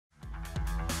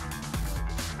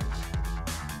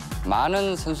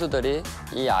많은 선수들이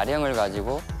이 아령을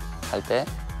가지고 할 때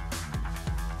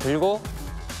들고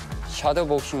샤도우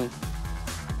복싱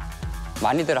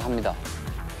많이들 합니다.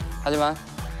 하지만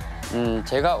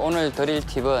제가 오늘 드릴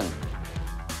팁은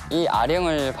이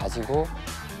아령을 가지고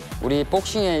우리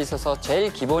복싱에 있어서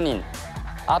제일 기본인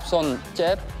앞손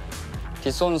잽,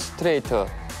 뒷손 스트레이트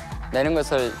내는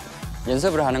것을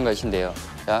연습을 하는 것인데요.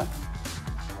 자,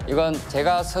 이건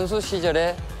제가 선수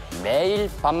시절에 매일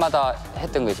밤마다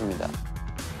했던 것입니다.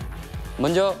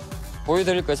 먼저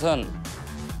보여드릴 것은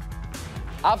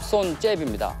앞손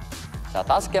잽입니다. 자,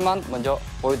 5개만 먼저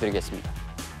보여드리겠습니다.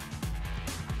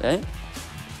 네.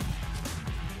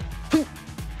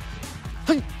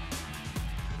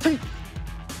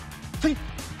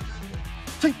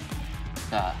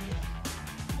 자,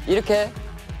 이렇게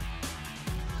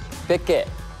 100개,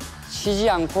 쉬지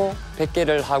않고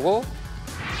 100개를 하고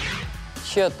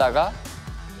쉬었다가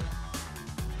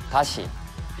다시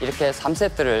이렇게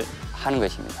 3세트를 하는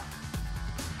것입니다.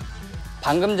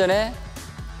 방금 전에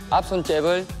앞손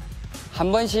잽을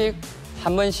한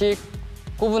번씩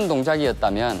굽은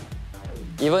동작이었다면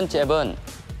이번 잽은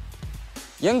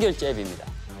연결 잽입니다.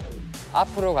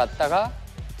 앞으로 갔다가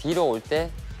뒤로 올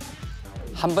때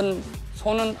한 번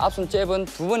손은 앞손 잽은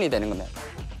 2번이 되는 겁니다.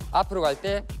 앞으로 갈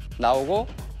때 나오고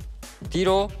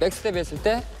뒤로 백스텝 했을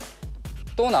때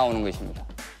또 나오는 것입니다.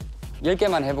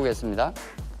 10개만 해보겠습니다.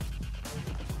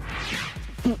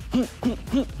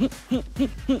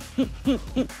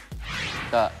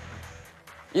 자,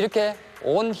 이렇게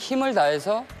온 힘을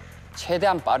다해서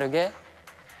최대한 빠르게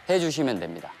해주시면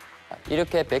됩니다.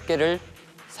 이렇게 100개를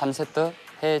 3세트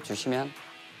해주시면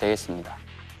되겠습니다.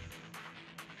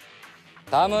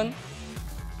 다음은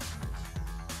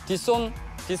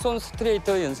뒷손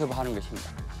스트레이트 연습하는 것입니다.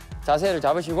 자세를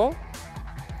잡으시고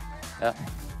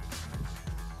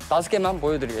 5개만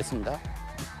보여드리겠습니다.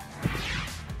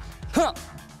 하나,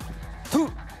 둘,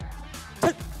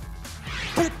 셋,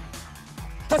 넷,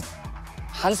 다섯.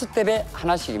 한 스텝에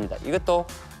하나씩입니다. 이것도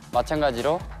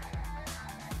마찬가지로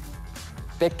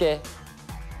 100개,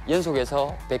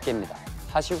 연속해서 100개입니다.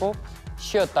 하시고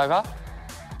쉬었다가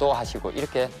또 하시고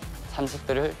이렇게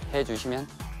 3세트를 해주시면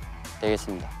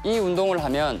되겠습니다. 이 운동을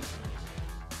하면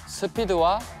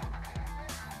스피드와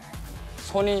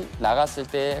손이 나갔을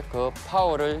때의 그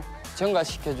파워를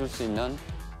증가시켜 줄 수 있는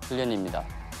훈련입니다.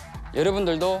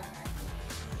 여러분들도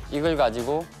이걸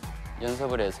가지고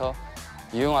연습을 해서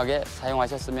유용하게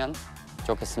사용하셨으면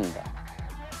좋겠습니다.